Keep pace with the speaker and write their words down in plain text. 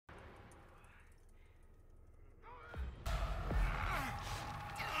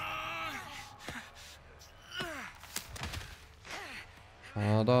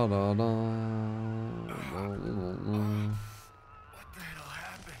Da, da, da, da. What the hell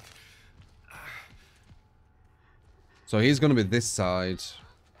happened? So he's gonna be this side.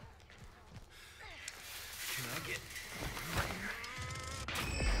 Can I get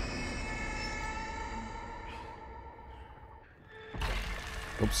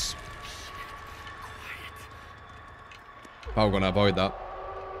Oops. Oh, we're gonna avoid that.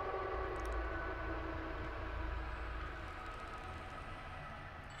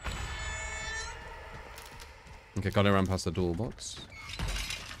 Okay, got to run past the dual box.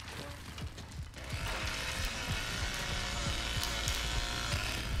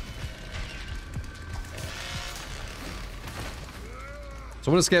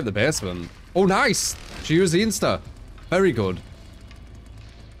 Someone escaped the basement. Oh, nice! She used the insta. Very good.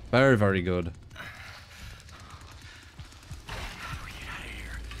 Very, very good.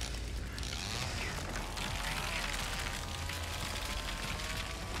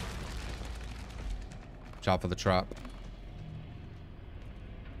 Watch out for the trap.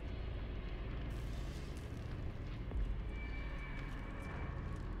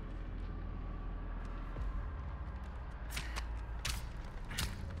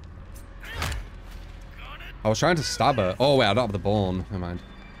 I was trying to stab her. Oh wait, I don't have the bone. Never mind.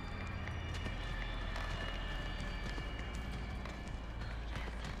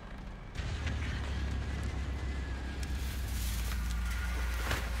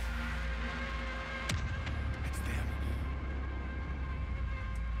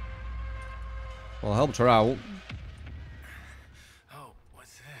 Well, I helped her out. Oh,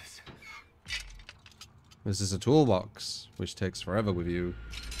 what's this? This is a toolbox, which takes forever with you.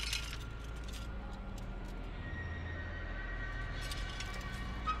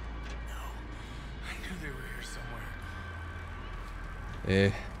 No. I knew they were here somewhere.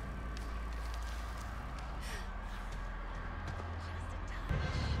 Eh.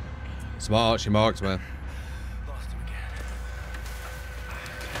 Smart, she marked me. Lost him again.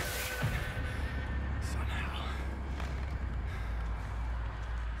 Somehow.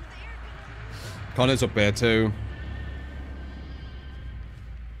 Connor's up here too.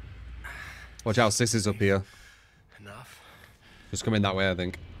 Watch out, Sissy's up here. Enough. Just coming that way, I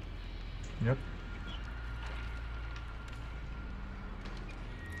think. Yep.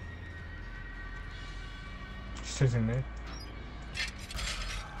 She's chasing me.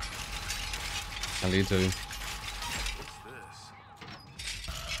 I need to. What's this?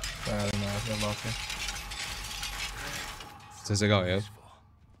 I don't know. I lost her. Sissy got you.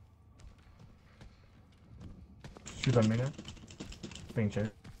 She's on me now. Being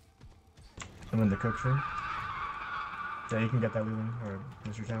chased. I'm in the cook's room. Yeah, you can get that, Leland. Or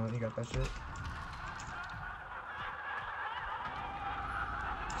Mr. Talent, you got that shit.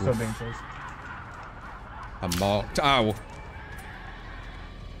 Still being chased. I'm marked. Ow!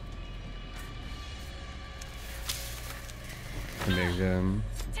 Big,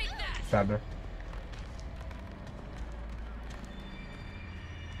 Stabbed her.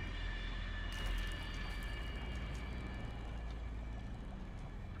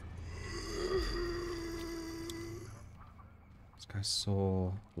 This guy's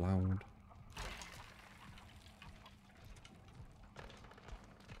so loud.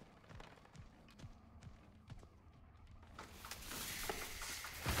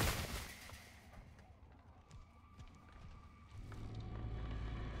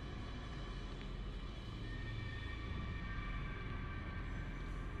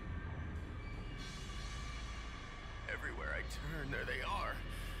 Everywhere I turn, there they are.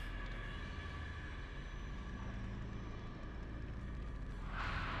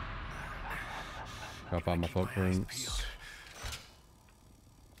 Gotta find my footprints.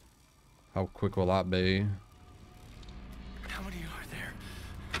 How quick will that be? How many are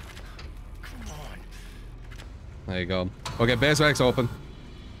there? Come on. There you go. Okay, base rack's open.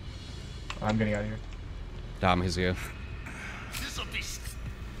 I'm getting out of here. Damn, he's here. This'll be.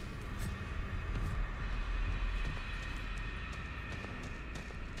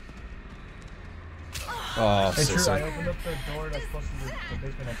 Oh, Hey, true, I Sissy. opened up the door that's close to the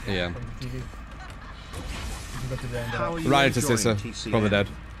basement next to Yeah. from the TV. You can go through there and get How out. are you Right into enjoying Sissa. TCM? Probably dead.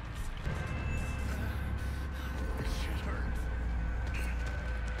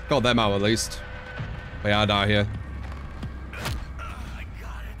 Got them out at least. They are down here. I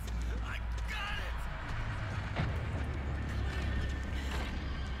got it. I got it.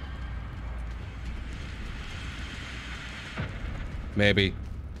 Maybe.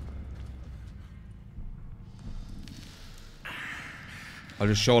 I'll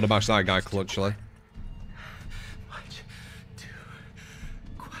just shoulder bash that guy clutchily. Much too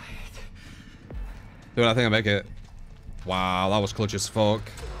quiet. Dude, I think I make it. Wow, that was clutch as fuck.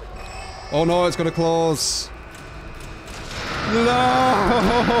 Oh no, it's gonna close.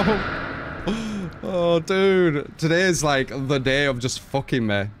 No! Oh, dude. Today is like the day of just fucking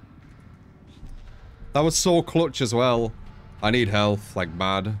me. That was so clutch as well. I need health, like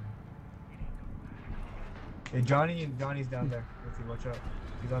bad. Hey, Johnny's down there. Let's see, watch out.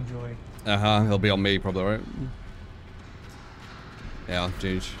 He's on Julie. Uh-huh, he'll be on me probably, right? Yeah,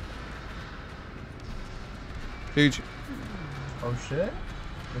 huge. Huge. Oh shit?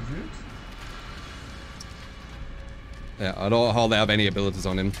 The juice? Yeah, I don't hardly have any abilities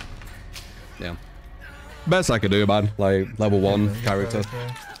on him. Yeah. Best I could do, man. Like, level 1 character.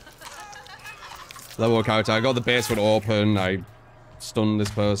 Level 1 character. I got the basement open, I stunned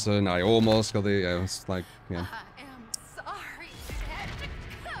this person, I almost got the... Yeah, it's like, yeah. I am sorry it had to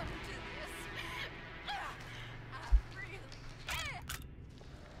come to this. I really...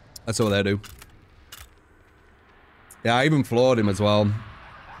 That's all they do. Yeah, I even floored him as well.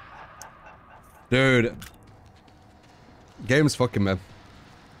 Dude. Game's fucking me.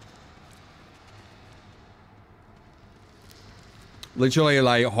 Literally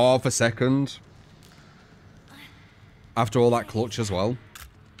like half a second after all that clutch as well.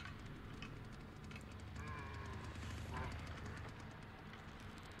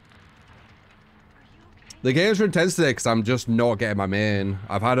 The game's are intense today because I'm just not getting my main.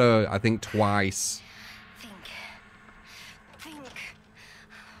 I've had her, I think, twice. Think. What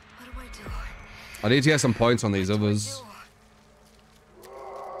do I do? I need to get some points on these others.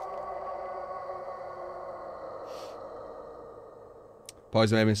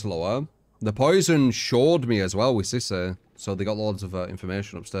 Poison made me slower. The poison showed me as well with Sissy, so they got loads of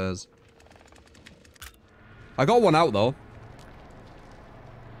information upstairs. I got one out though.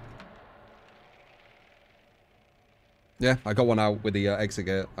 Yeah, I got one out with the exit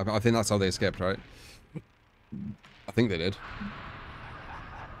gate. I think that's how they escaped, right? I think they did.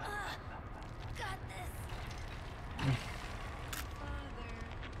 Got this.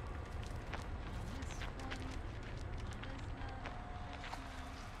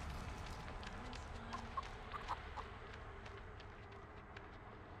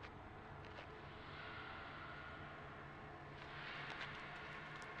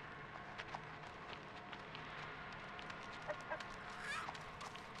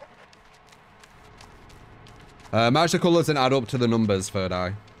 Match the colours and add up to the numbers, third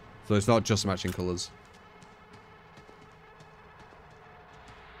eye. So it's not just matching colours.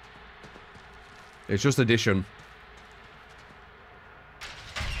 It's just addition.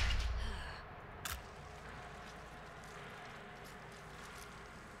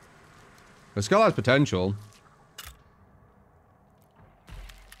 The skull has potential.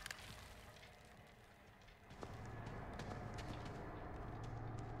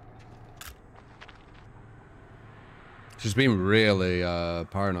 She's been really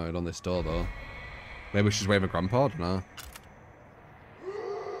paranoid on this door, though. Maybe she's waving grandpa, I don't know.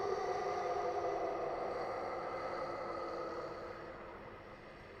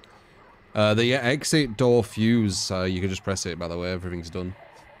 The exit door fuse, you can just press it, by the way, everything's done.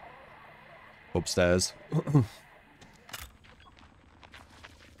 Upstairs.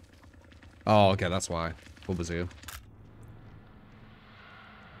 Oh, okay, that's why. Bubba's here.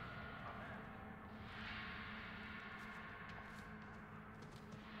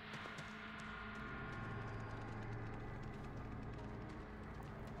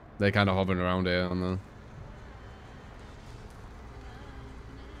 They're kind of hovering around here on the...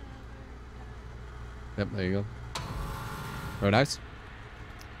 Yep, there you go. Very nice.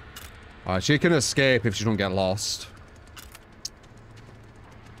 Alright, she can escape if she don't get lost.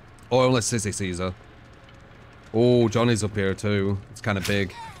 Or unless Sissy sees her. Oh, Johnny's up here too. It's kind of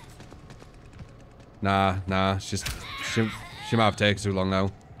big. Nah, she might have taken too long now.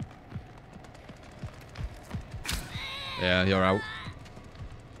 Yeah, you're out.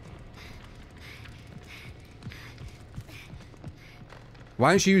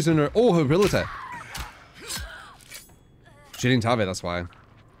 Why is she using her... Oh, her ability. She didn't have it, that's why.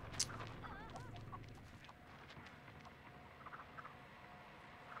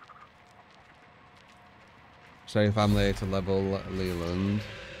 Say family to level Leland.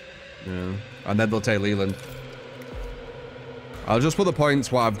 Yeah. And then they'll take Leland. I'll just put the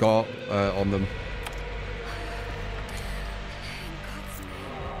points what I've got on them.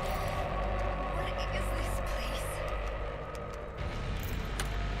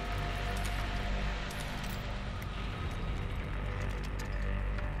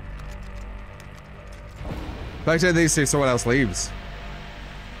 Back to these see if someone else leaves.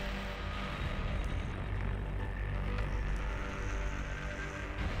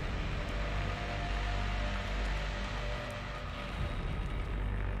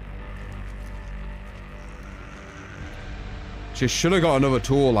 She should have got another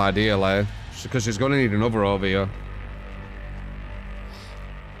tool, ideally. Because she's going to need another over here.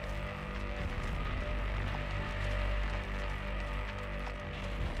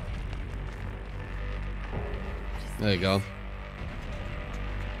 There you go.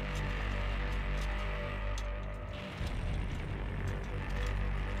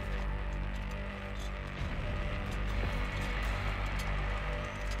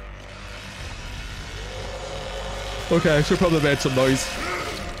 Okay, I should probably made some noise.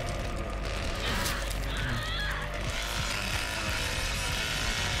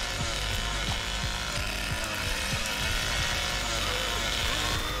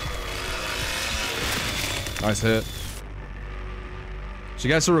 Nice hit. She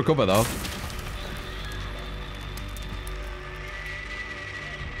gets to recover though.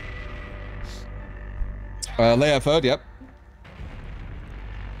 Leia third, yep.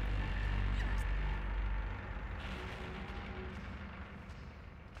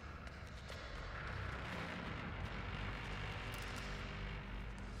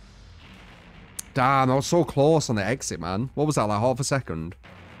 Damn, I was so close on the exit, man. What was that, like half a second?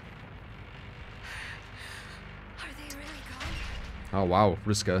 Are they really gone? Oh, wow.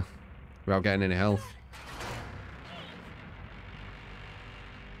 Risker. Without getting any health.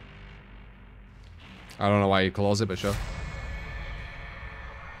 I don't know why you close it, but sure.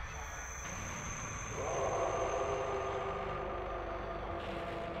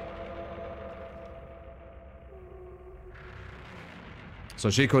 So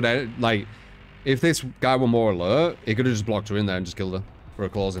she could, like, if this guy were more alert, he could have just blocked her in there and just killed her for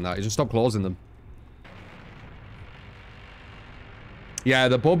closing that. He just stopped closing them. Yeah,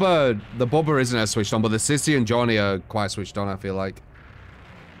 the Bubba isn't as switched on, but the Sissy and Johnny are quite switched on, I feel like.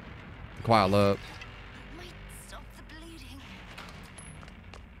 Quite alert. Might stop the bleeding.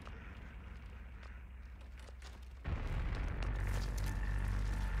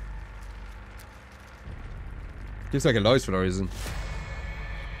 Keeps making noise for no reason.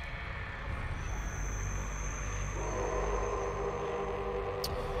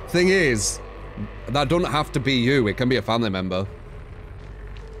 Thing is, that doesn't have to be you. It can be a family member.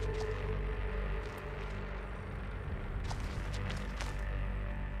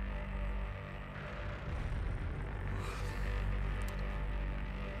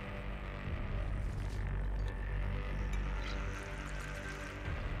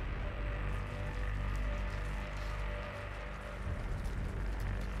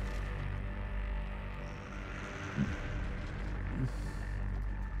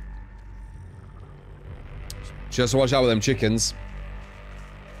 She has to watch out with them chickens.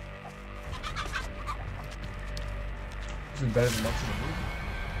 This is better than much of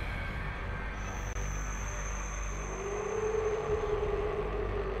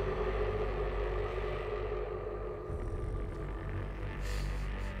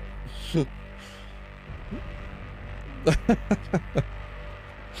the movie.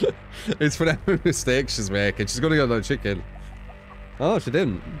 It's for every mistake she's making. She's gonna get another chicken. Oh, she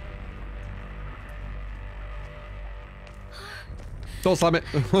didn't. Don't slam it.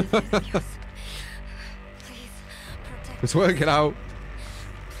 Please, protect It's working out.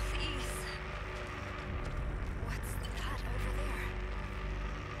 Please. What's that over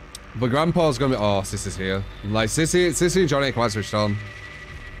there? But Grandpa's gonna be. Oh, Sissy's here. Like Sissy and Johnny are quite switched on.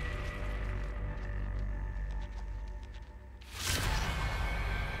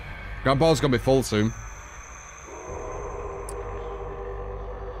 Grandpa's gonna be full soon.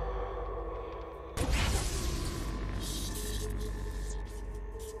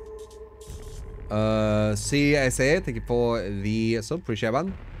 CSA, thank you for the sub, appreciate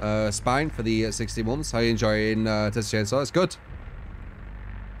it, man. Spine for the 60 months. How are you enjoying Texas Chainsaw? It's good.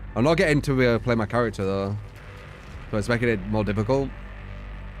 I'm not getting to play my character though, so it's making it more difficult.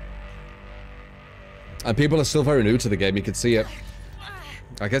 And people are still very new to the game, you can see it.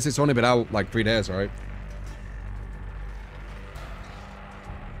 I guess it's only been out like 3 days, right?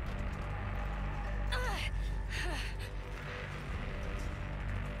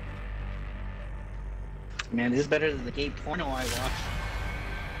 Man, this is better than the gay porno I watched.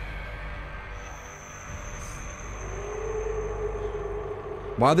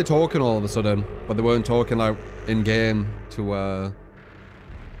 Why are they talking all of a sudden? But they weren't talking like in game to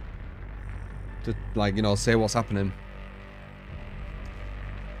like, you know, say what's happening.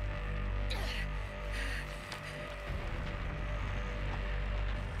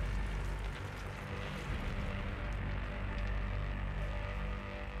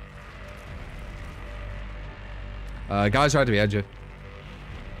 Guys try to be edgy.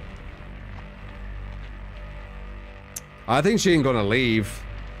 I think she ain't gonna leave.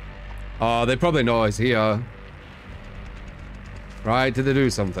 Oh, they probably know he's here. Right, did they do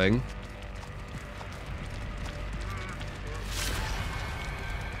something?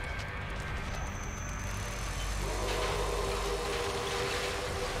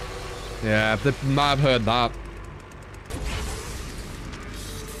 Yeah, they might have heard that.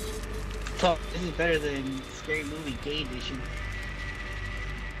 Fuck, this is better than Scary Movie Gay Edition.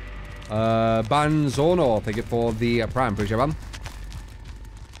 Banzono, thank you for the Prime, appreciate it, man.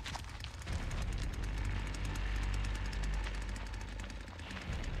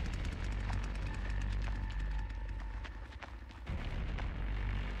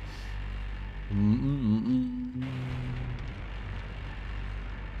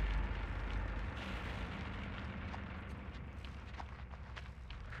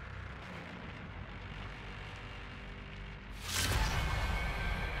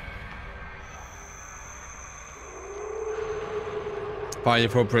 Find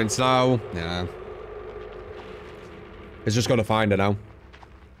your footprints now. Yeah. It's just gonna find her now.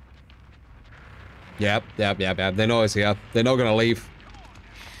 Yep. They know it's here. They're not gonna leave.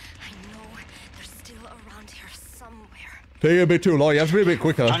 I know they're still around here somewhere. Taking a bit too long. You have to be a bit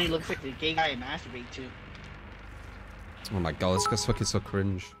quicker. Johnny looks like the gay guy I masturbate to. Oh my god, this guy's fucking so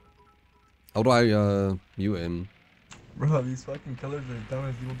cringe. How do I mute him? Bro, these fucking killers are dumb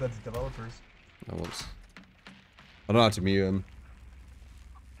as Evil Dead's developers. I don't know how to mute him.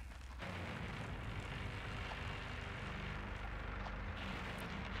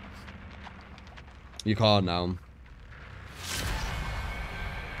 You can't now.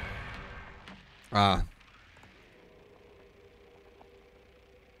 Ah.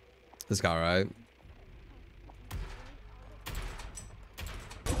 This guy, right?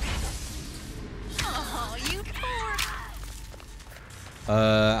 Oh, you poor.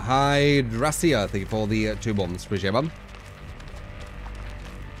 Hi, Dracia. Thank you for the 2 bombs. Appreciate it, man.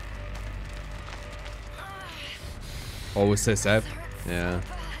 Always so safe. Yeah.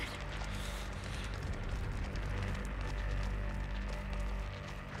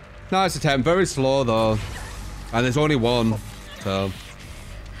 Nice attempt. Very slow, though. And there's only one. So.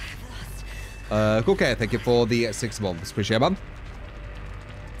 Okay, thank you for the 6 bombs. Appreciate it, man.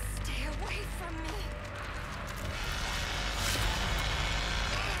 Stay away from me.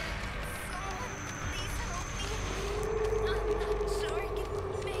 Someone, please help me. I'm not sure I can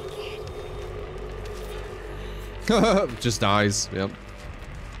make it. Just dies. Yep.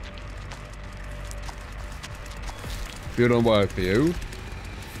 It don't work for you.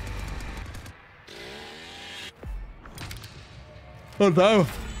 Oh no.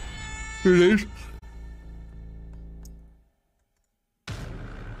 It is.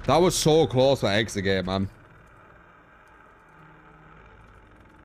 That was so close for exit game, man.